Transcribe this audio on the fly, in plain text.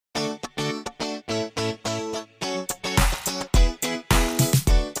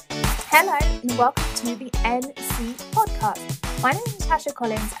Hello and welcome to the NC podcast. My name is Natasha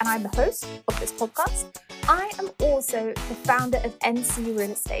Collins and I'm the host of this podcast. I am also the founder of NC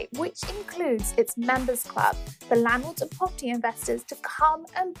Real Estate, which includes its members club for landlords and property investors to come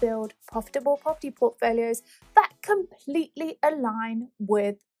and build profitable property portfolios that completely align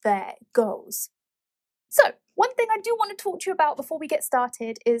with their goals. So, one thing I do want to talk to you about before we get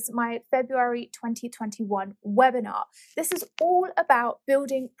started is my February 2021 webinar. This is all about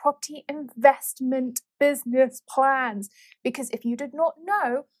building property investment business plans, because if you did not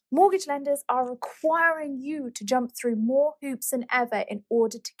know, mortgage lenders are requiring you to jump through more hoops than ever in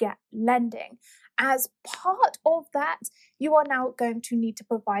order to get lending. As part of that, you are now going to need to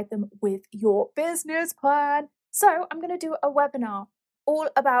provide them with your business plan. So I'm going to do a webinar all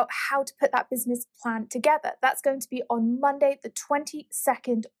about how to put that business plan together. That's going to be on Monday, the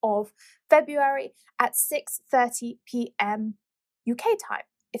 22nd of February at 6:30 p.m. UK time.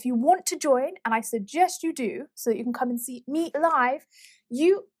 If you want to join, and I suggest you do, so that you can come and see me live,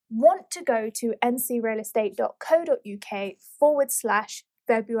 you want to go to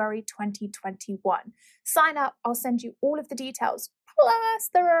ncrealestate.co.uk/February 2021. Sign up, I'll send you all of the details. Plus,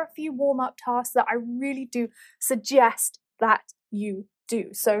 there are a few warm-up tasks that I really do suggest that you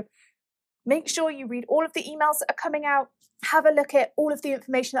do. So make sure you read all of the emails that are coming out, have a look at all of the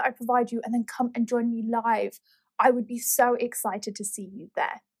information that I provide you, and then come and join me live. I would be so excited to see you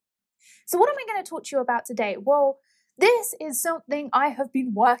there. So what am I going to talk to you about today? Well, this is something I have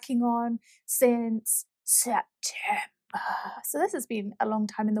been working on since September. So this has been a long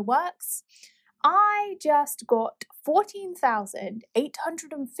time in the works. I just got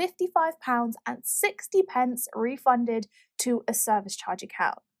 £14,855.60 refunded to a service charge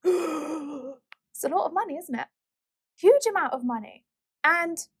account. It's a lot of money, isn't it? Huge amount of money.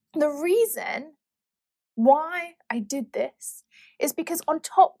 And the reason why I did this is because on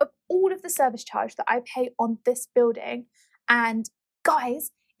top of all of the service charge that I pay on this building, and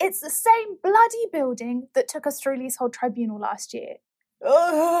guys, it's the same bloody building that took us through leasehold tribunal last year.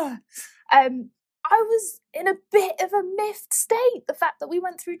 I was in a bit of a miffed state. The fact that we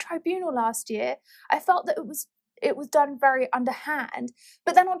went through tribunal last year, I felt that it was done very underhand.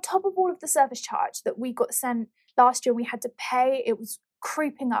 But then on top of all of the service charge that we got sent last year, we had to pay. It was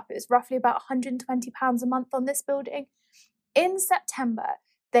creeping up. It was roughly about £120 a month on this building. In September,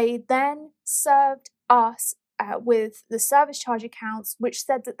 they then served us with the service charge accounts, which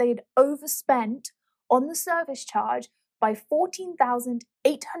said that they'd overspent on the service charge by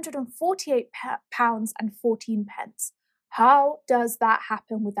 £14,848.14. How does that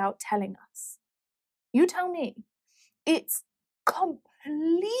happen without telling us? You tell me. It's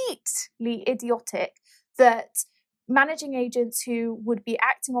completely idiotic that managing agents who would be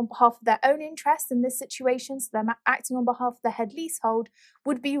acting on behalf of their own interests in this situation, so they're acting on behalf of the head leasehold,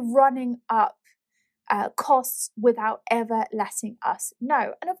 would be running up costs without ever letting us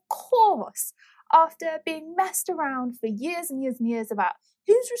know. And of course, after being messed around for years and years and years about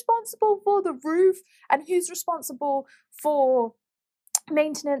who's responsible for the roof and who's responsible for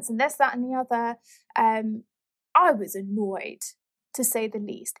maintenance and this, that, and the other, I was annoyed, to say the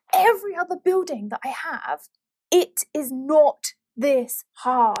least. Every other building that I have, it is not this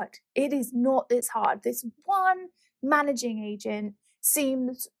hard. It is not this hard. This one managing agent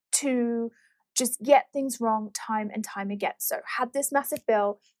seems to just get things wrong time and time again. So had this massive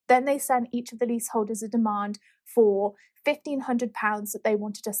bill, then they sent each of the leaseholders a demand for £1,500 that they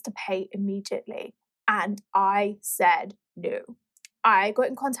wanted us to pay immediately. And I said no. I got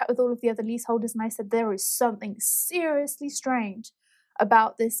in contact with all of the other leaseholders and I said, there is something seriously strange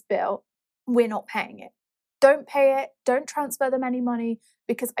about this bill. We're not paying it. Don't pay it. Don't transfer them any money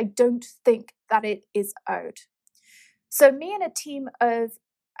because I don't think that it is owed. So me and a team of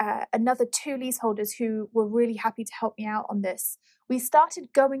another two leaseholders who were really happy to help me out on this, we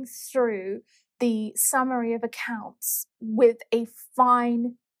started going through the summary of accounts with a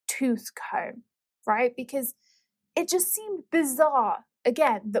fine-tooth comb, right? Because it just seemed bizarre,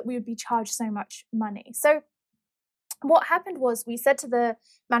 again, that we would be charged so much money. So what happened was we said to the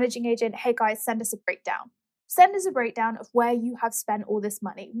managing agent, hey guys, send us a breakdown. Send us a breakdown of where you have spent all this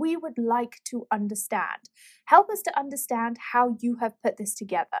money. We would like to understand. Help us to understand how you have put this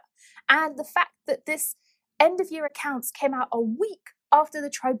together. And the fact that this end of year accounts came out a week after the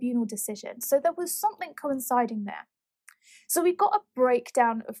tribunal decision. So there was something coinciding there. So we got a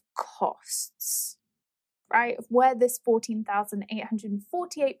breakdown of costs, right, of where this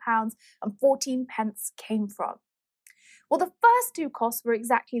 £14,848.14 came from. Well, the first two costs were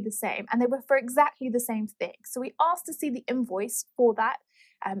exactly the same, and they were for exactly the same thing. So we asked to see the invoice for that,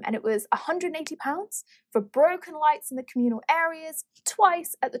 and it was £180 for broken lights in the communal areas,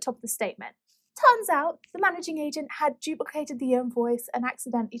 twice at the top of the statement. Turns out the managing agent had duplicated the invoice and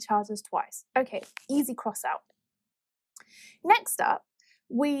accidentally charged us twice. Okay, easy cross out. Next up,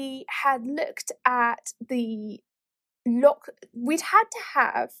 we had looked at the lock. We'd had to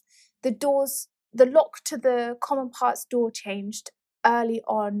have the lock to the common parts door changed early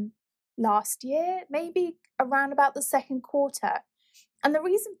on last year, maybe around about the second quarter. And the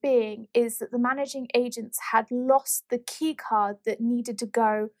reason being is that the managing agents had lost the key card that needed to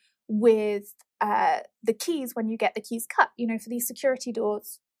go with the keys when you get the keys cut. You know, for these security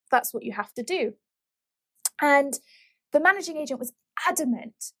doors, that's what you have to do. And the managing agent was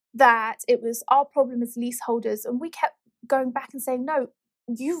adamant that it was our problem as leaseholders, and we kept going back and saying, no,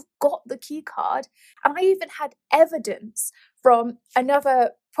 you've got the key card. And I even had evidence from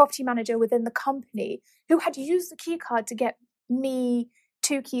another property manager within the company who had used the key card to get me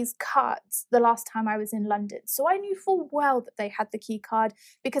 2 keys cut the last time I was in London. So I knew full well that they had the key card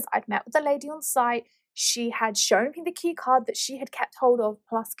because I'd met with the lady on site. She had shown me the key card that she had kept hold of,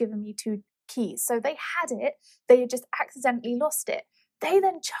 plus given me 2 keys. So they had it, they had just accidentally lost it. They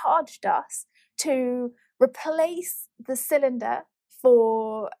then charged us to replace the cylinder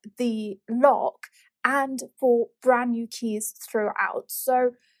for the lock and for brand new keys throughout.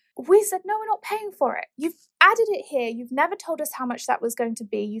 So we said, no, we're not paying for it. You've added it here. You've never told us how much that was going to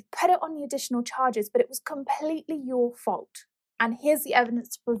be. You've put it on the additional charges, but it was completely your fault. And here's the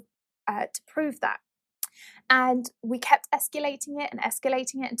evidence to prove that. And we kept escalating it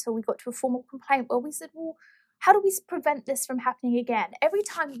until we got to a formal complaint where we said, well, how do we prevent this from happening again? Every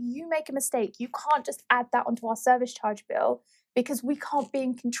time you make a mistake, you can't just add that onto our service charge bill because we can't be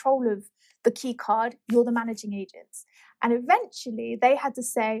in control of the key card. You're the managing agents. And eventually they had to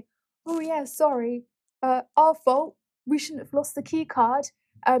say, oh yeah, sorry, our fault. We shouldn't have lost the key card.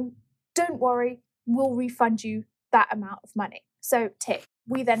 Don't worry, we'll refund you that amount of money. So tick.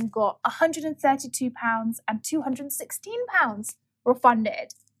 We then got £132 and £216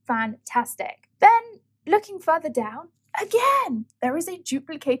 refunded. Fantastic. Then looking further down, again, there is a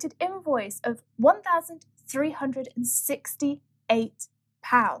duplicated invoice of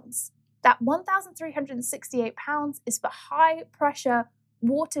 £1,368. That £1,368 is for high pressure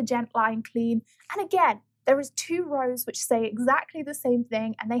water gent line clean. And again, there is 2 rows which say exactly the same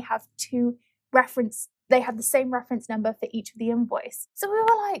thing, and they have the same reference number for each of the invoice. So we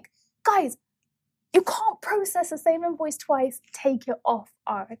were like, guys, you can't process the same invoice twice. Take it off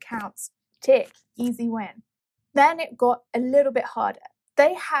our accounts. Tick, easy win. Then it got a little bit harder.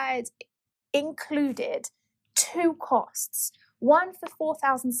 They had included 2 costs, one for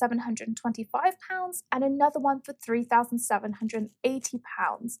 £4,725 and another one for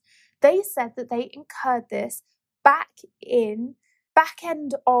 £3,780. They said that they incurred this back end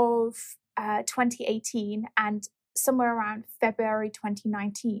of 2018 and somewhere around February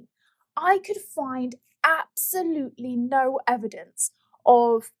 2019. I could find absolutely no evidence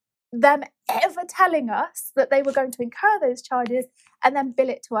of them ever telling us that they were going to incur those charges and then bill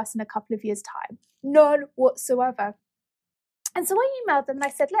it to us in a couple of years' time. None whatsoever. And so I emailed them and I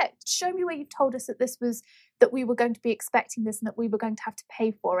said, look, show me where you've told us that we were going to be expecting this and that we were going to have to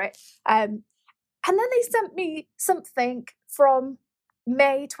pay for it. And then they sent me something from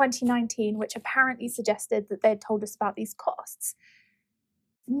May 2019, which apparently suggested that they'd told us about these costs.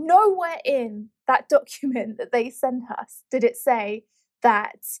 Nowhere in that document that they sent us did it say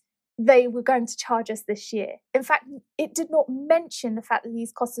that they were going to charge us this year. In fact, it did not mention the fact that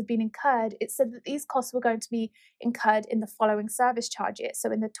these costs had been incurred. It said that these costs were going to be incurred in the following service charge year. So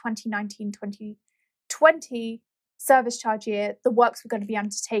in the 2019-2020 service charge year, the works were going to be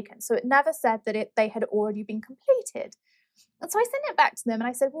undertaken. So it never said that they had already been completed. And so I sent it back to them and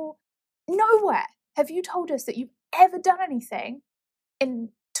I said, well, nowhere have you told us that you've ever done anything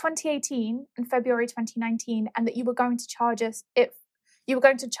in 2018 and February 2019 and that you were going to charge us it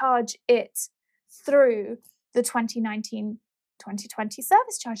through the 2019-2020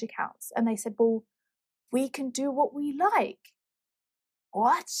 service charge accounts. And they said, well, we can do what we like.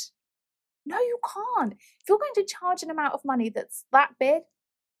 What? No, you can't. If you're going to charge an amount of money that's that big,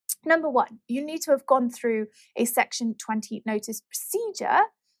 number one, you need to have gone through a Section 20 notice procedure.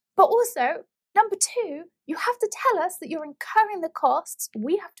 But also, number two, you have to tell us that you're incurring the costs.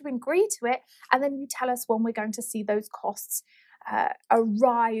 We have to agree to it. And then you tell us when we're going to see those costs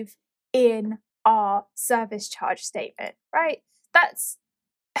arrive in our service charge statement, right?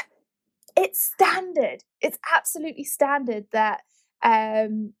 It's standard. It's absolutely standard that,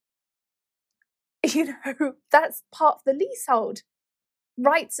 that's part of the leasehold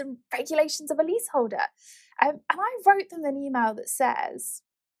rights and regulations of a leaseholder. And I wrote them an email that says,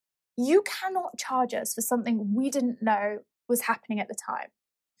 you cannot charge us for something we didn't know was happening at the time.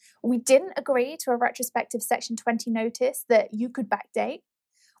 We didn't agree to a retrospective Section 20 notice that you could backdate.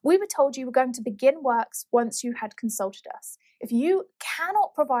 We were told you were going to begin works once you had consulted us. If you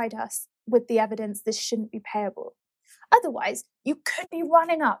cannot provide us with the evidence, this shouldn't be payable. Otherwise, you could be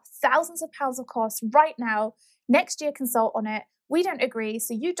running up thousands of pounds of costs right now. Next year, consult on it. We don't agree,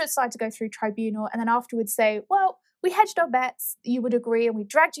 so you decide to go through tribunal and then afterwards say, well, we hedged our bets, you would agree, and we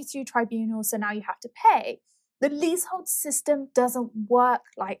dragged you through tribunal, so now you have to pay. The leasehold system doesn't work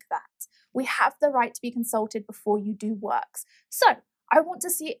like that. We have the right to be consulted before you do works. So I want to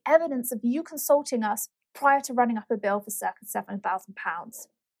see evidence of you consulting us prior to running up a bill for circa £7,000.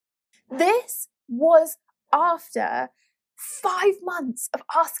 This was after 5 months of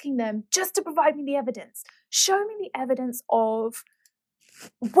asking them just to provide me the evidence. Show me the evidence of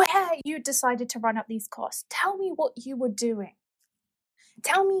where you decided to run up these costs. Tell me what you were doing.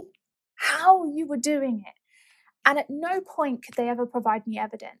 Tell me how you were doing it. And at no point could they ever provide me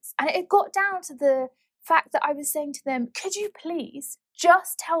evidence. And it got down to the fact that I was saying to them, could you please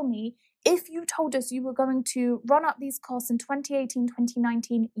just tell me if you told us you were going to run up these costs in 2018,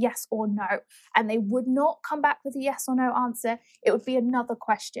 2019, yes or no? And they would not come back with a yes or no answer. It would be another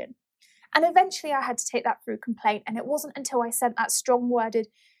question. And eventually I had to take that through complaint. And it wasn't until I sent that strong-worded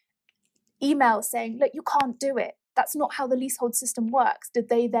email saying, look, you can't do it. That's not how the leasehold system works. Did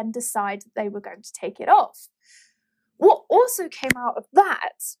they then decide they were going to take it off? What also came out of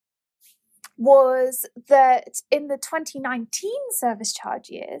that was that in the 2019 service charge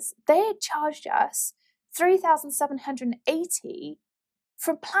years, they had charged us £3,780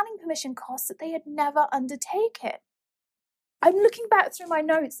 for planning permission costs that they had never undertaken. I'm looking back through my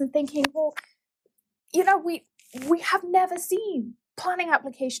notes and thinking, well, you know, we have never seen planning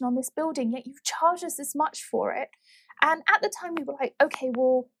application on this building, yet you've charged us this much for it. And at the time we were like, okay,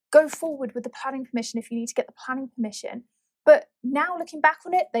 well, go forward with the planning permission if you need to get the planning permission. But now looking back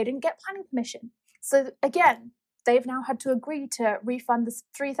on it, they didn't get planning permission. So again, they've now had to agree to refund this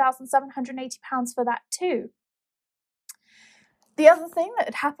 £3,780 for that too. The other thing that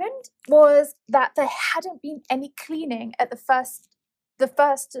had happened was that there hadn't been any cleaning at the first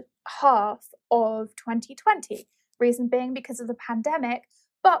half of 2020. Reason being because of the pandemic.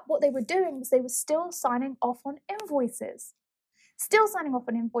 But what they were doing was they were still signing off on invoices.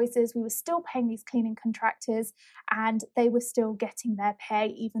 We were still paying these cleaning contractors and they were still getting their pay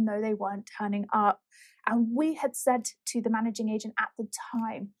even though they weren't turning up. And we had said to the managing agent at the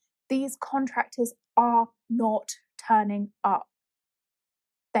time, these contractors are not turning up.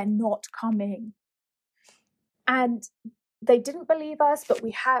 They're not coming. And they didn't believe us, but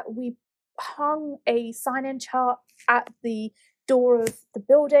we hung a sign-in chart at the door of the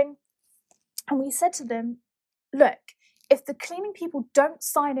building and we said to them, look, if the cleaning people don't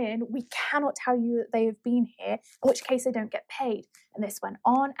sign in, we cannot tell you that they have been here, in which case they don't get paid. And this went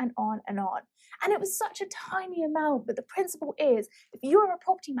on and on and on. And it was such a tiny amount, but the principle is, if you are a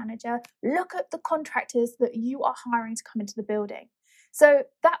property manager, look at the contractors that you are hiring to come into the building. So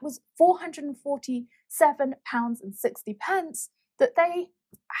that was £447.60 that they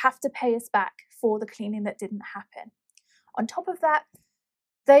have to pay us back for the cleaning that didn't happen. On top of that,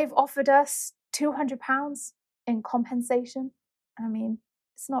 they've offered us £200 in compensation. I mean,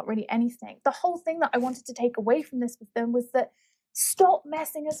 it's not really anything. The whole thing that I wanted to take away from this with them was that stop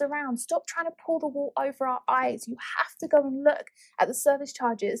messing us around. Stop trying to pull the wool over our eyes. You have to go and look at the service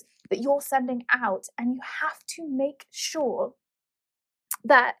charges that you're sending out, and you have to make sure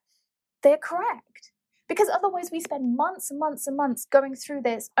that they're correct. Because otherwise we spend months and months and months going through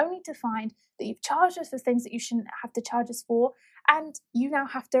this only to find that you've charged us for things that you shouldn't have to charge us for, and you now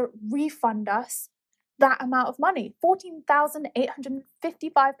have to refund us that amount of money,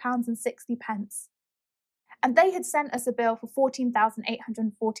 £14,855.60. And they had sent us a bill for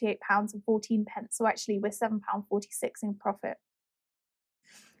 £14,848.14. So actually we're £7.46 in profit.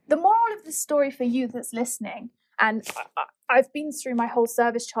 The moral of the story for you that's listening, and I've been through my whole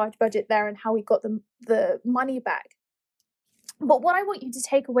service charge budget there and how we got the money back. But what I want you to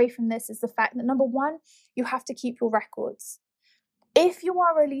take away from this is the fact that, number one, you have to keep your records. If you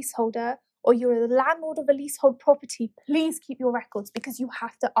are a leaseholder or you're the landlord of a leasehold property, please keep your records because you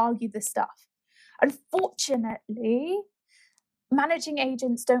have to argue this stuff. Unfortunately, managing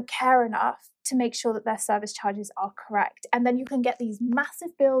agents don't care enough to make sure that their service charges are correct. And then you can get these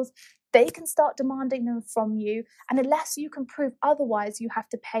massive bills. They can start demanding them from you. And unless you can prove otherwise, you have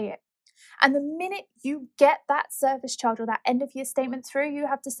to pay it. And the minute you get that service charge or that end of year statement through, you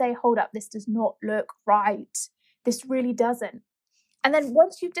have to say, hold up, this does not look right. This really doesn't. And then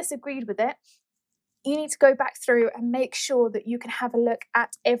once you've disagreed with it, you need to go back through and make sure that you can have a look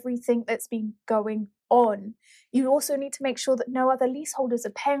at everything that's been going on. You also need to make sure that no other leaseholders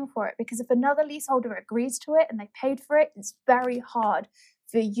are paying for it, because if another leaseholder agrees to it and they paid for it, it's very hard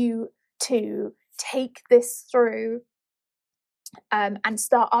for you to take this through and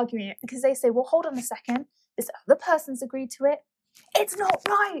start arguing it, because they say, well, hold on a second, this other person's agreed to it. It's not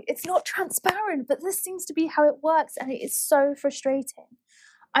right, it's not transparent, but this seems to be how it works, and it is so frustrating.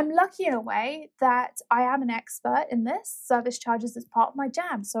 I'm lucky in a way that I am an expert in this. Service charges is part of my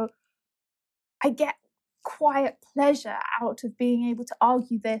jam, so I get quiet pleasure out of being able to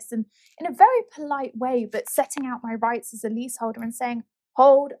argue this, and in a very polite way, but setting out my rights as a leaseholder and saying,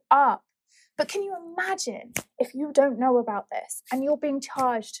 hold up. But can you imagine if you don't know about this and you're being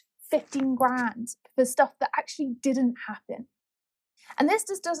charged 15 grand for stuff that actually didn't happen? And this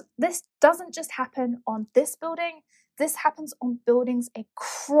doesn't just happen on this building, this happens on buildings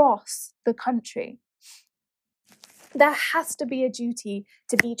across the country. There has to be a duty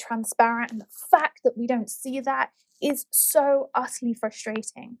to be transparent, and the fact that we don't see that is so utterly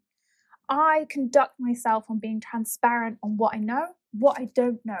frustrating. I conduct myself on being transparent on what I know, what I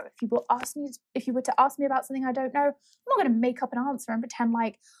don't know. If you were to ask me about something I don't know, I'm not going to make up an answer and pretend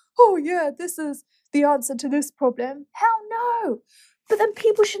like, oh yeah, this is the answer to this problem. Hell no. But then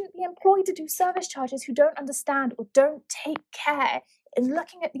people shouldn't be employed to do service charges who don't understand or don't take care in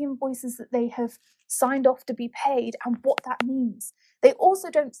looking at the invoices that they have signed off to be paid and what that means. They also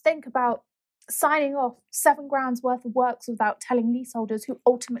don't think about signing off 7 grand's worth of works without telling leaseholders who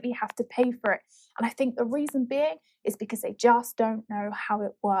ultimately have to pay for it. And I think the reason being is because they just don't know how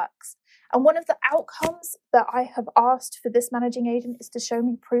it works. And one of the outcomes that I have asked for this managing agent is to show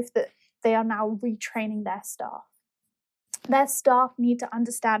me proof that they are now retraining their staff. Their staff need to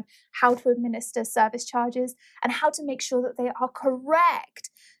understand how to administer service charges and how to make sure that they are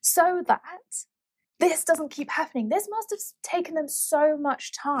correct, so that this doesn't keep happening. This must have taken them so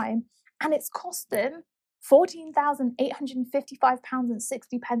much time, and it's cost them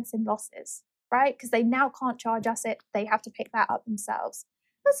 £14,855.60 in losses, right? Because they now can't charge us it. They have to pick that up themselves.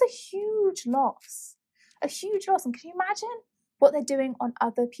 That's a huge loss. A huge loss. And can you imagine what they're doing on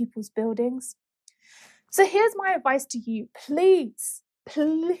other people's buildings? So here's my advice to you. Please,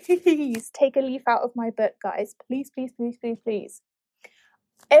 please take a leaf out of my book, guys. Please, please, please, please, please.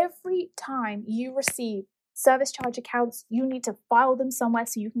 Every time you receive service charge accounts, you need to file them somewhere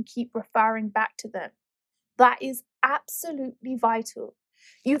so you can keep referring back to them. That is absolutely vital.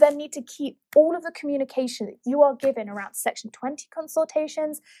 You then need to keep all of the communication that you are given around Section 20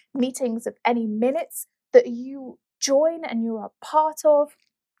 consultations, meetings of any minutes that you join and you are part of,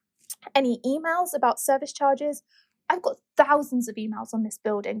 any emails about service charges. I've got thousands of emails on this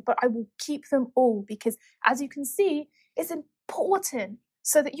building, but I will keep them all because, as you can see, it's important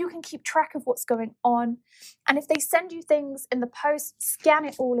so that you can keep track of what's going on. And if they send you things in the post, scan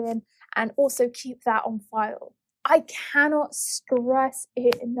it all in and also keep that on file. I cannot stress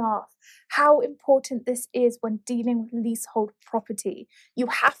it enough how important this is when dealing with leasehold property. You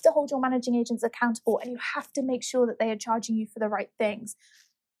have to hold your managing agents accountable, and you have to make sure that they are charging you for the right things.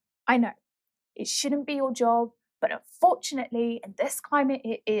 I know it shouldn't be your job, but unfortunately in this climate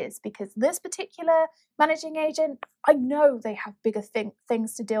it is, because this particular managing agent, I know they have bigger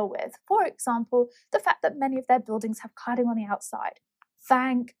things to deal with. For example, the fact that many of their buildings have cladding on the outside.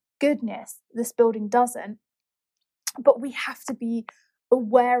 Thank goodness this building doesn't. But we have to be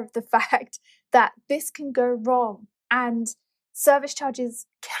aware of the fact that this can go wrong, and service charges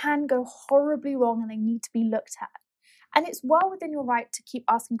can go horribly wrong, and they need to be looked at. And it's well within your right to keep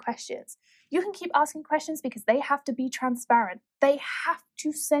asking questions. You can keep asking questions because they have to be transparent. They have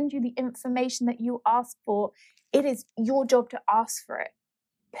to send you the information that you ask for. It is your job to ask for it.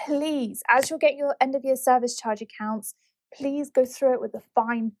 Please, as you'll get your end of year service charge accounts, please go through it with a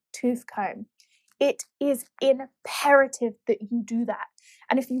fine tooth comb. It is imperative that you do that.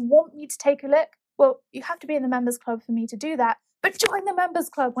 And if you want me to take a look, well, you have to be in the members club for me to do that. But join the members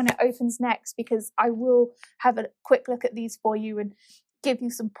club when it opens next, because I will have a quick look at these for you and give you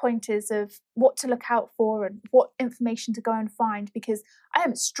some pointers of what to look out for and what information to go and find, because I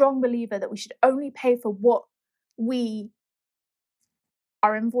am a strong believer that we should only pay for what we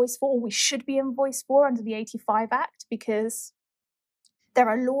are invoiced for, or we should be invoiced for under the 85 Act, because there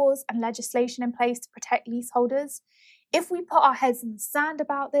are laws and legislation in place to protect leaseholders. If we put our heads in the sand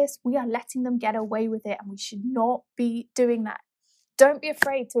about this, we are letting them get away with it, and we should not be doing that. Don't be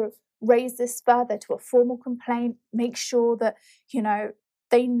afraid to raise this further to a formal complaint. Make sure that,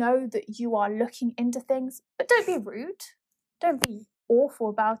 they know that you are looking into things, but don't be rude. Don't be awful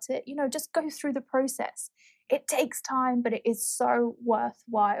about it. Just go through the process. It takes time, but it is so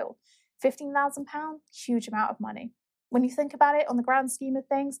worthwhile. £15,000, huge amount of money. When you think about it on the grand scheme of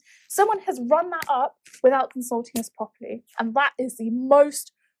things, someone has run that up without consulting us properly. And that is the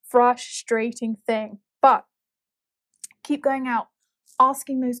most frustrating thing. But keep going out,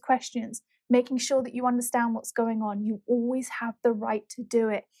 asking those questions, making sure that you understand what's going on. You always have the right to do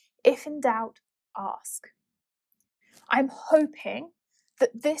it. If in doubt, ask. I'm hoping that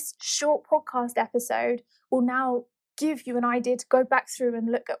this short podcast episode will now give you an idea to go back through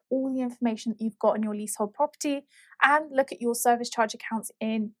and look at all the information that you've got on your leasehold property and look at your service charge accounts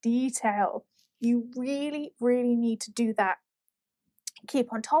in detail. You really, really need to do that.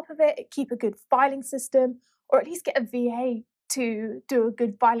 Keep on top of it, keep a good filing system, or at least get a VA to do a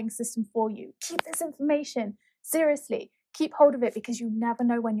good filing system for you. Keep this information, seriously, keep hold of it because you never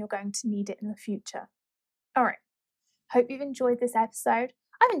know when you're going to need it in the future. All right, hope you've enjoyed this episode.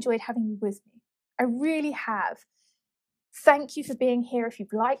 I've enjoyed having you with me. I really have. Thank you for being here. If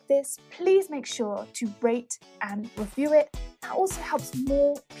you've liked this, please make sure to rate and review it. That also helps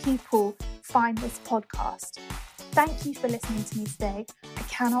more people find this podcast. Thank you for listening to me today. I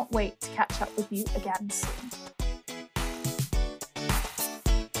cannot wait to catch up with you again soon.